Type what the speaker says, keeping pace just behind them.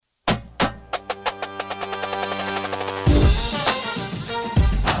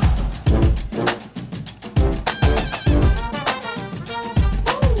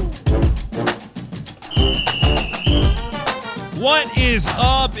is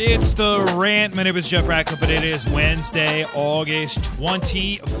up? It's the rant. My name is Jeff Ratcliffe, but it is Wednesday, August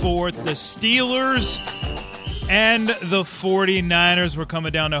 24th. The Steelers and the 49ers. We're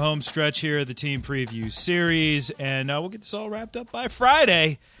coming down the home stretch here of the team preview series, and we'll get this all wrapped up by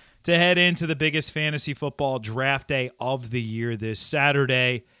Friday to head into the biggest fantasy football draft day of the year this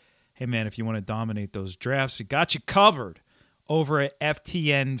Saturday. Hey, man, if you want to dominate those drafts, we got you covered over at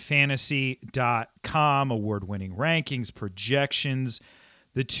ftnfantasy.com. Award-winning rankings, projections,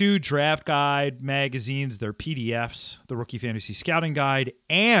 the 2 draft guide magazines, their PDFs, the Rookie Fantasy Scouting Guide,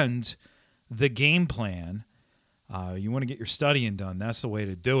 and the game plan. You want to get your studying done, that's the way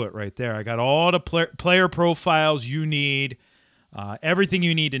to do it right there. I got all the player profiles you need, everything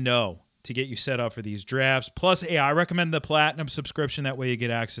you need to know to get you set up for these drafts. Plus, I recommend the Platinum subscription. That way you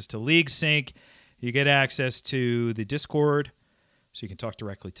get access to League Sync. You get access to the Discord, so you can talk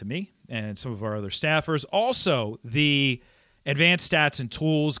directly to me and some of our other staffers. Also, the advanced stats and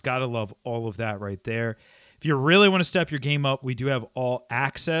tools. Gotta love all of that right there. If you really want to step your game up, we do have All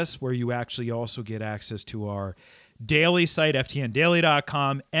Access, where you actually also get access to our daily site,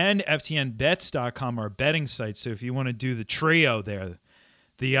 ftndaily.com, and ftnbets.com, our betting site. So if you want to do the trio there,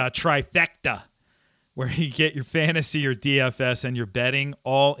 the trifecta, where you get your fantasy, your DFS, and your betting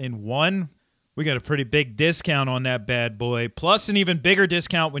all in one, we got a pretty big discount on that bad boy. Plus an even bigger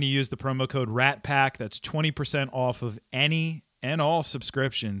discount when you use the promo code RATPACK. That's 20% off of any and all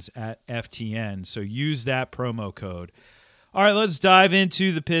subscriptions at FTN. So use that promo code. All right, let's dive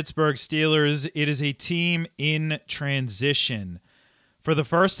into the Pittsburgh Steelers. It is a team in transition. For the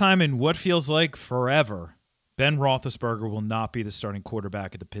first time in what feels like forever, Ben Roethlisberger will not be the starting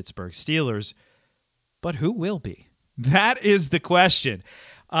quarterback of the Pittsburgh Steelers. But who will be? That is the question.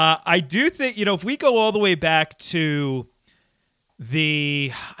 I do think, if we go all the way back to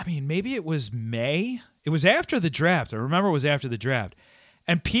maybe it was May. It was after the draft. I remember it was after the draft.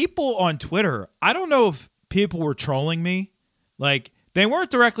 And people on Twitter, I don't know if people were trolling me. Like, they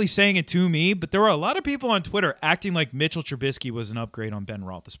weren't directly saying it to me, but there were a lot of people on Twitter acting like Mitchell Trubisky was an upgrade on Ben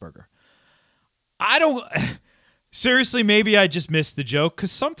Roethlisberger. Seriously, maybe I just missed the joke,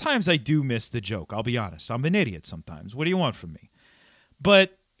 because sometimes I do miss the joke. I'll be honest. I'm an idiot sometimes. What do you want from me?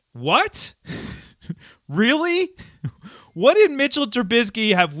 But what? Really? What in Mitchell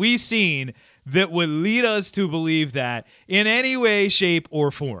Trubisky have we seen that would lead us to believe that in any way, shape,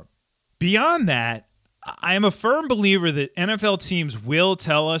 or form? Beyond that, I am a firm believer that NFL teams will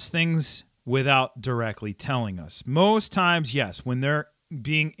tell us things without directly telling us. Most times, yes, when they're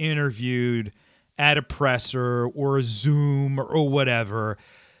being interviewed at a presser or a Zoom or whatever,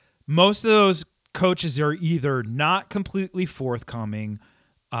 most of those coaches are either not completely forthcoming,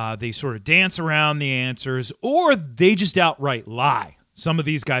 they sort of dance around the answers, or they just outright lie. Some of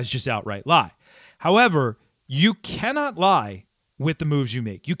these guys just outright lie. However, you cannot lie with the moves you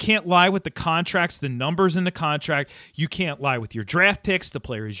make. You can't lie with the contracts, the numbers in the contract. You can't lie with your draft picks, the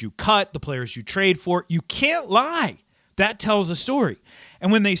players you cut, the players you trade for. You can't lie. That tells a story.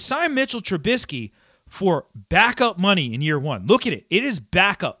 And when they sign Mitchell Trubisky for backup money in year one, look at it. It is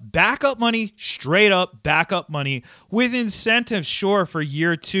backup money, straight up backup money with incentives, sure, for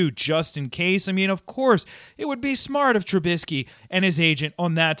year two, just in case. I mean, of course, it would be smart of Trubisky and his agent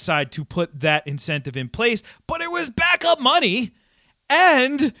on that side to put that incentive in place, but it was backup money.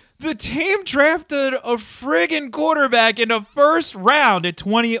 And the team drafted a friggin' quarterback in the first round at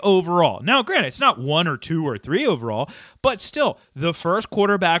 20 overall. Now, granted, it's not 1 or 2 or 3 overall, but still, the first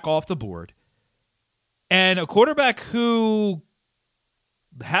quarterback off the board. And a quarterback who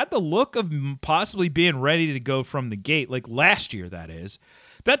had the look of possibly being ready to go from the gate, like last year, that is.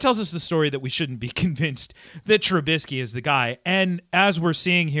 That tells us the story that we shouldn't be convinced that Trubisky is the guy. And as we're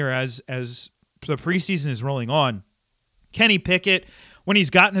seeing here, as the preseason is rolling on, Kenny Pickett, when he's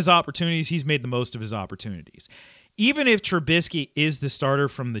gotten his opportunities, he's made the most of his opportunities. Even if Trubisky is the starter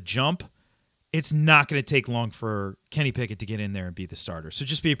from the jump, it's not going to take long for Kenny Pickett to get in there and be the starter. So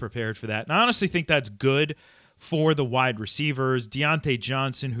just be prepared for that. And I honestly think that's good for the wide receivers. Deontay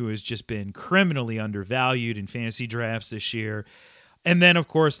Johnson, who has just been criminally undervalued in fantasy drafts this year. And then, of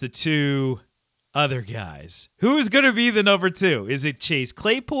course, the 2 other guys. Who is going to be the number 2? Is it Chase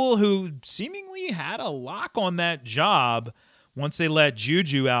Claypool, who seemingly had a lock on that job once they let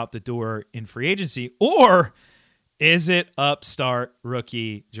Juju out the door in free agency? Or is it upstart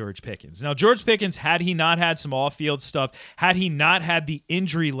rookie George Pickens? Now, George Pickens, had he not had some off-field stuff, had he not had the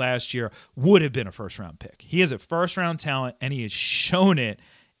injury last year, would have been a first-round pick. He is a first-round talent, and he has shown it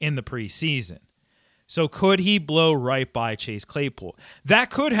in the preseason. So could he blow right by Chase Claypool? That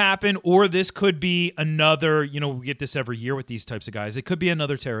could happen, or this could be another, we get this every year with these types of guys. It could be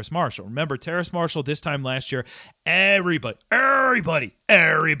another Terrace Marshall. Remember, Terrace Marshall this time last year, everybody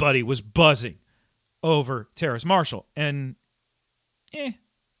was buzzing over Terrace Marshall. And,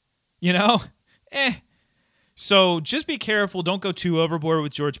 So just be careful. Don't go too overboard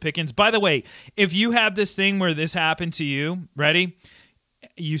with George Pickens. By the way, if you have this thing where this happened to you, ready?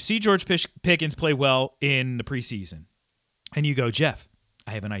 You see George Pickens play well in the preseason, and you go, Jeff,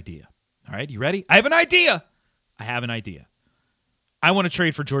 I have an idea. All right, you ready? I have an idea. I want to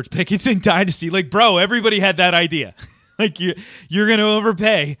trade for George Pickens in Dynasty. Like, bro, everybody had that idea. Like, you're going to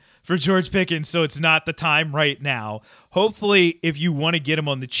overpay for George Pickens, so it's not the time right now. Hopefully, if you want to get him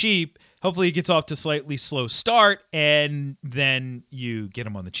on the cheap, hopefully he gets off to a slightly slow start, and then you get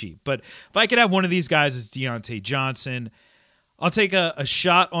him on the cheap. But if I could have one of these guys, it's Deontay Johnson. I'll take a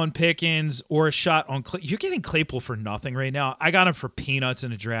shot on Pickens or a shot on You're getting Claypool for nothing right now. I got him for peanuts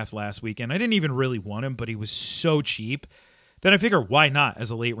in a draft last weekend. I didn't even really want him, but he was so cheap. Then I figure, why not as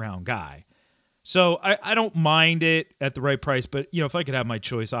a late-round guy? So I don't mind it at the right price, but if I could have my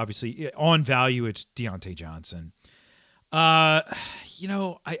choice, obviously, on value, it's Deontay Johnson. I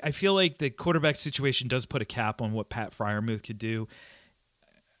feel like the quarterback situation does put a cap on what Pat Freiermuth could do.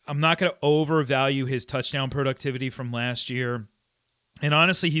 I'm not going to overvalue his touchdown productivity from last year. And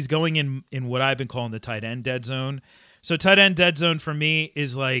honestly, he's going in what I've been calling the tight end dead zone. So tight end dead zone for me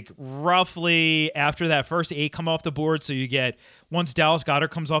is like roughly after that first 8 come off the board. So you get once Dallas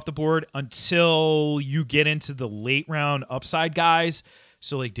Goedert comes off the board until you get into the late round upside guys.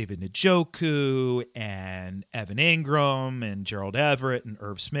 So like David Njoku and Evan Ingram and Gerald Everett and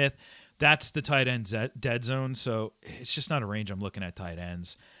Irv Smith. That's the tight end dead zone. So it's just not a range I'm looking at tight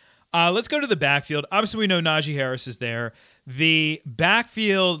ends. Let's go to the backfield. Obviously, we know Najee Harris is there. The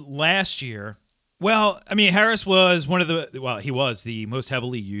backfield last year, Harris was he was the most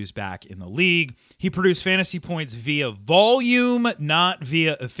heavily used back in the league. He produced fantasy points via volume, not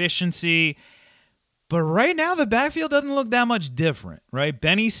via efficiency. But right now, the backfield doesn't look that much different, right?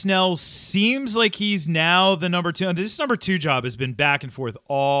 Benny Snell seems like he's now the number 2. This number 2 job has been back and forth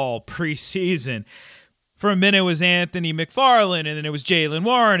all preseason. For a minute, it was Anthony McFarland, and then it was Jaylen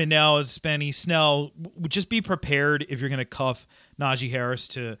Warren, and now it's Benny Snell. Just be prepared if you're going to cuff Najee Harris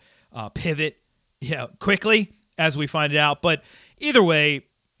to pivot quickly as we find it out. But either way,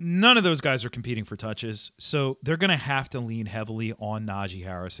 none of those guys are competing for touches, so they're going to have to lean heavily on Najee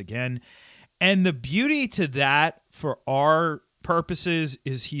Harris again. And the beauty to that for our purposes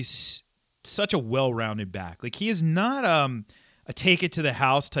is he's such a well-rounded back. Like, he is not a take it to the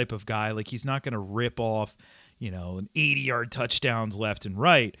house type of guy. Like, he's not going to rip off, an 80-yard touchdowns left and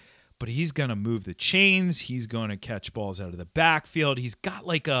right, but he's going to move the chains. He's going to catch balls out of the backfield. He's got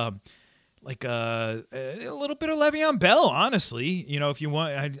like a little bit of Le'Veon Bell, honestly. If you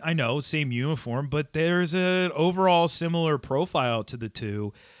want, I know, same uniform, but there's an overall similar profile to the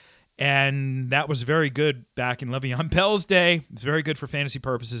two. And that was very good back in Le'Veon Bell's day. It was very good for fantasy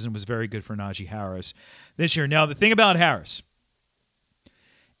purposes and was very good for Najee Harris this year. Now, the thing about Harris,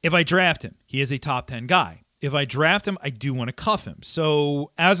 if I draft him, he is a top 10 guy. If I draft him, I do want to cuff him.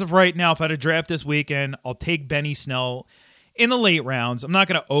 So as of right now, if I had a draft this weekend, I'll take Benny Snell in the late rounds. I'm not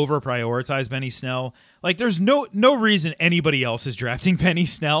going to over-prioritize Benny Snell. Like, there's no reason anybody else is drafting Benny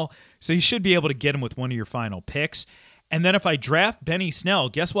Snell, so you should be able to get him with one of your final picks. And then if I draft Benny Snell,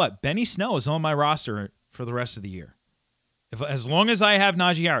 guess what? Benny Snell is on my roster for the rest of the year. As long as I have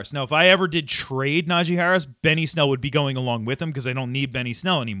Najee Harris. Now, if I ever did trade Najee Harris, Benny Snell would be going along with him because I don't need Benny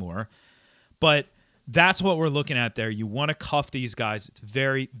Snell anymore. But that's what we're looking at there. You want to cuff these guys. It's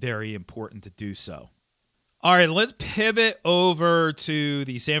very, very important to do so. All right, let's pivot over to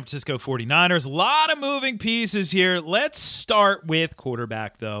the San Francisco 49ers. A lot of moving pieces here. Let's start with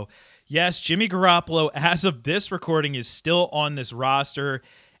quarterback, though. Yes, Jimmy Garoppolo, as of this recording, is still on this roster,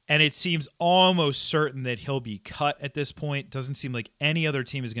 and it seems almost certain that he'll be cut at this point. Doesn't seem like any other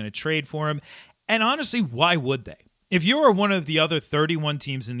team is going to trade for him. And honestly, why would they? If you are one of the other 31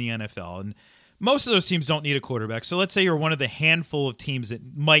 teams in the NFL, and most of those teams don't need a quarterback, so let's say you're one of the handful of teams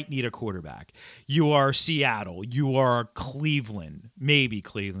that might need a quarterback. You are Seattle. You are Cleveland. Maybe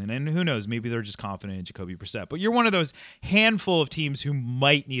Cleveland. And who knows? Maybe they're just confident in Jacoby Brissett. But you're one of those handful of teams who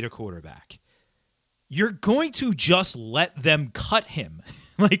might need a quarterback. You're going to just let them cut him.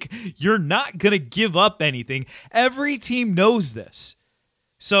 Like, you're not going to give up anything. Every team knows this.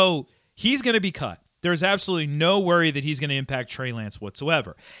 So he's going to be cut. There's absolutely no worry that he's going to impact Trey Lance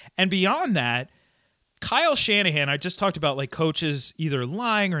whatsoever. And beyond that, Kyle Shanahan, I just talked about like coaches either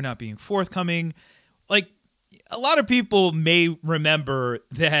lying or not being forthcoming. Like, a lot of people may remember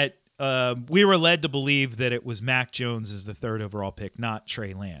that we were led to believe that it was Mac Jones as the third overall pick, not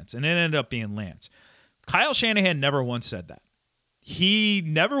Trey Lance. And it ended up being Lance. Kyle Shanahan never once said that. He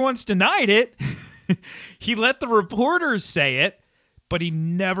never once denied it. He let the reporters say it, but he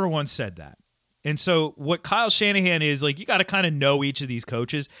never once said that. And so what Kyle Shanahan is, like, you got to kind of know each of these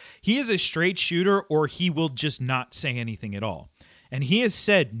coaches. He is a straight shooter, or he will just not say anything at all. And he has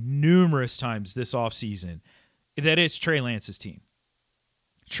said numerous times this offseason that it's Trey Lance's team.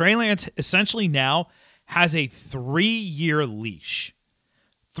 Trey Lance essentially now has a 3-year leash.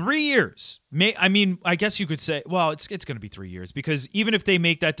 3 years. I guess you could say, well, it's going to be 3 years, because even if they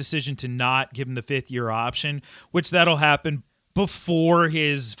make that decision to not give him the 5th-year option, which that'll happen before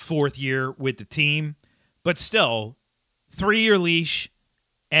his 4th year with the team, but still, 3-year leash,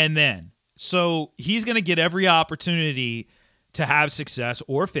 and then. So he's going to get every opportunity to have success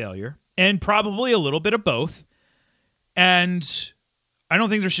or failure, and probably a little bit of both. And I don't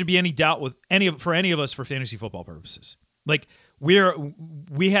think there should be any doubt with any of us for fantasy football purposes. Like, we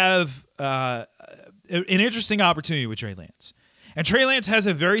have an interesting opportunity with Trey Lance. And Trey Lance has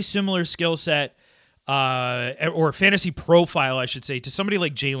a very similar skill set or fantasy profile, I should say, to somebody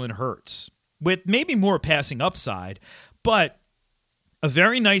like Jalen Hurts, with maybe more passing upside, but a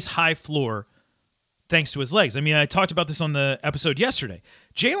very nice high floor thanks to his legs. I mean, I talked about this on the episode yesterday.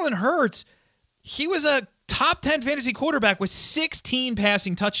 Jalen Hurts, he was a top 10 fantasy quarterback with 16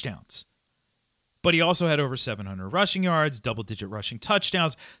 passing touchdowns. But he also had over 700 rushing yards, double-digit rushing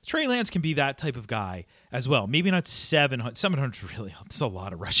touchdowns. Trey Lance can be that type of guy as well. Maybe not 700. 700 is really, that's a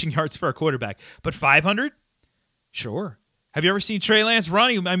lot of rushing yards for a quarterback. But 500? Sure. Have you ever seen Trey Lance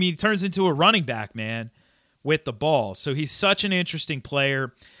running? I mean, he turns into a running back, man, with the ball. So he's such an interesting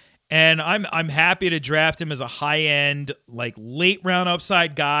player. And I'm happy to draft him as a high-end, like, late-round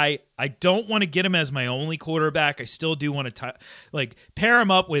upside guy. I don't want to get him as my only quarterback. I still do want to, pair him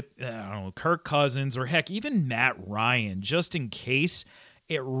up with, I don't know, Kirk Cousins or, heck, even Matt Ryan, just in case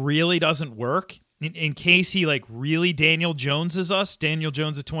it really doesn't work, in case he, really Daniel Joneses us, Daniel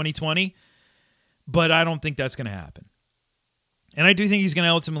Jones of 2020. But I don't think that's going to happen. And I do think he's going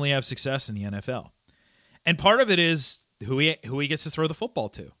to ultimately have success in the NFL. And part of it is who he gets to throw the football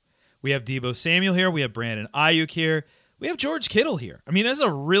to. We have Deebo Samuel here. We have Brandon Ayuk here. We have George Kittle here. I mean, that's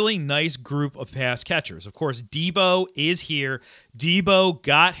a really nice group of pass catchers. Of course, Deebo is here. Deebo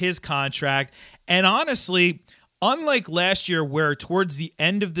got his contract. And honestly, unlike last year where towards the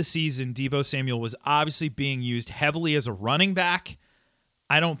end of the season, Deebo Samuel was obviously being used heavily as a running back,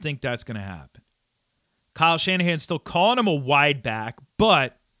 I don't think that's going to happen. Kyle Shanahan's still calling him a wide back,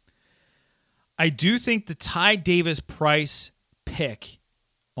 but I do think the Ty Davis-Price pick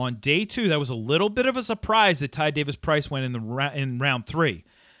on day 2, that was a little bit of a surprise that Ty Davis-Price went in round 3.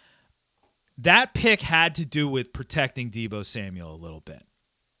 That pick had to do with protecting Deebo Samuel a little bit.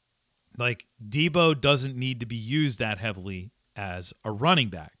 Like, Deebo doesn't need to be used that heavily as a running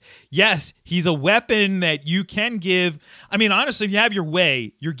back. Yes, he's a weapon that you can give. I mean, honestly, if you have your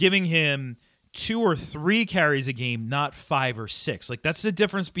way, you're giving him 2 or 3 carries a game, not 5 or 6. Like, that's the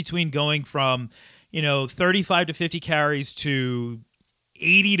difference between going from, 35 to 50 carries to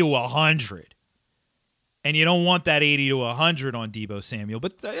 80 to 100. And you don't want that 80 to 100 on Deebo Samuel.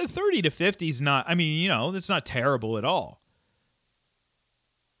 But 30 to 50 is not, that's not terrible at all.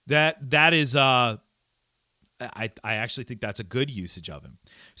 That is, I actually think that's a good usage of him.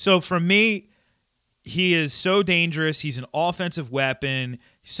 So for me, he is so dangerous. He's an offensive weapon.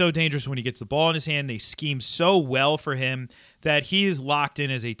 He's so dangerous when he gets the ball in his hand. They scheme so well for him that he is locked in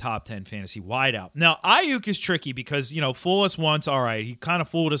as a top 10 fantasy wideout. Now, Ayuk is tricky because, fool us once. All right, he kind of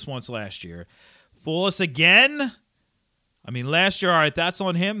fooled us once last year. Fool us again? I mean, last year, all right, that's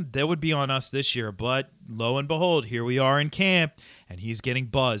on him. That would be on us this year. But lo and behold, here we are in camp, and he's getting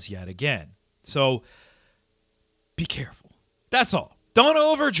buzz yet again. So be careful. That's all. Don't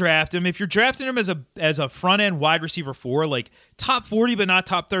overdraft him. If you're drafting him as a front-end wide receiver 4, like top 40 but not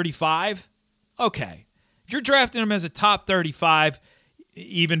top 35, okay. If you're drafting him as a top 35,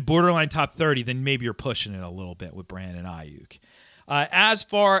 even borderline top 30, then maybe you're pushing it a little bit with Brandon Ayuk. As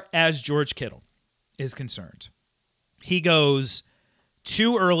far as George Kittle is concerned, he goes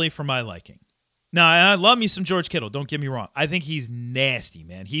too early for my liking. Now, I love me some George Kittle. Don't get me wrong. I think he's nasty,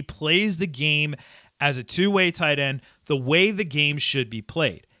 man. He plays the game as a two-way tight end the way the game should be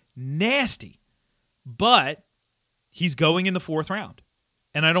played. Nasty. But he's going in the 4th round.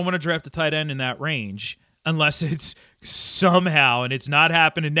 And I don't want to draft a tight end in that range unless it's somehow, and it's not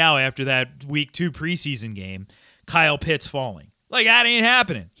happening now after that week 2 preseason game, Kyle Pitts falling. Like, that ain't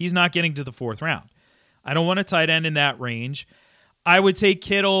happening. He's not getting to the 4th round. I don't want a tight end in that range. I would take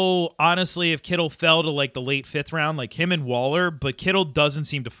Kittle, honestly, if Kittle fell to like the late 5th round, like him and Waller, but Kittle doesn't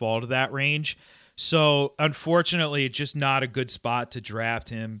seem to fall to that range. So, unfortunately, it's just not a good spot to draft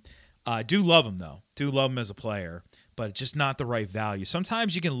him. I do love him, though. Do love him as a player, but it's just not the right value.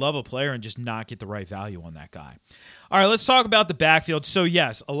 Sometimes you can love a player and just not get the right value on that guy. All right, let's talk about the backfield. So,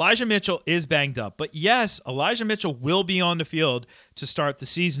 yes, Elijah Mitchell is banged up. But, yes, Elijah Mitchell will be on the field to start the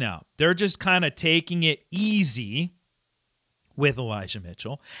season out. They're just kind of taking it easy with Elijah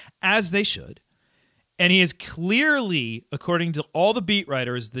Mitchell, as they should. And he is clearly, according to all the beat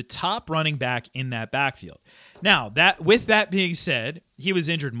writers, the top running back in that backfield. Now, with that being said, he was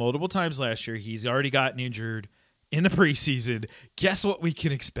injured multiple times last year. He's already gotten injured in the preseason. Guess what we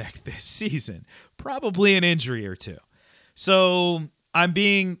can expect this season? Probably an injury or two. So I'm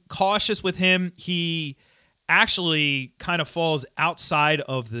being cautious with him. He actually kind of falls outside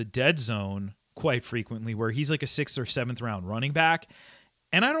of the dead zone quite frequently, where he's like a 6th or 7th round running back.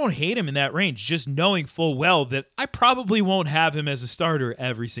 And I don't hate him in that range, just knowing full well that I probably won't have him as a starter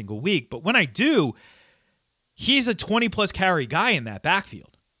every single week. But when I do, he's a 20-plus carry guy in that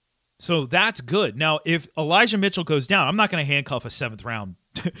backfield. So that's good. Now, if Elijah Mitchell goes down, I'm not going to handcuff a 7th round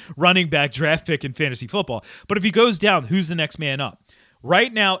running back draft pick in fantasy football. But if he goes down, who's the next man up?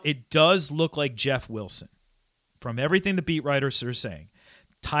 Right now, it does look like Jeff Wilson, from everything the beat writers are saying.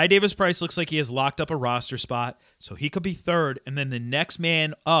 Ty Davis-Price looks like he has locked up a roster spot, so he could be 3rd. And then the next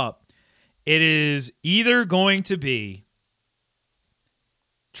man up, it is either going to be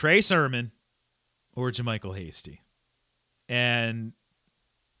Trey Sermon or JaMychal Hasty. And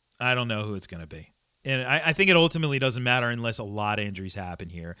I don't know who it's going to be. And I think it ultimately doesn't matter unless a lot of injuries happen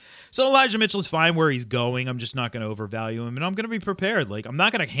here. So Elijah Mitchell is fine where he's going. I'm just not going to overvalue him, and I'm going to be prepared. Like, I'm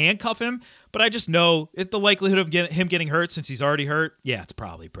not going to handcuff him, but I just know the likelihood of him getting hurt since he's already hurt, yeah, it's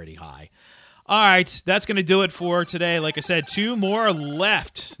probably pretty high. All right, that's going to do it for today. Like I said, 2 more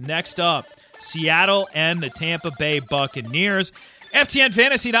left. Next up, Seattle and the Tampa Bay Buccaneers.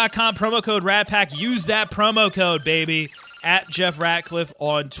 FTNFantasy.com, promo code RATPACK. Use that promo code, baby. At Jeff Ratcliffe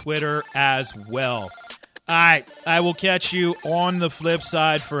on Twitter as well. All right, I will catch you on the flip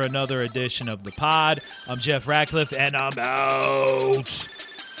side for another edition of the pod. I'm Jeff Ratcliffe, and I'm out.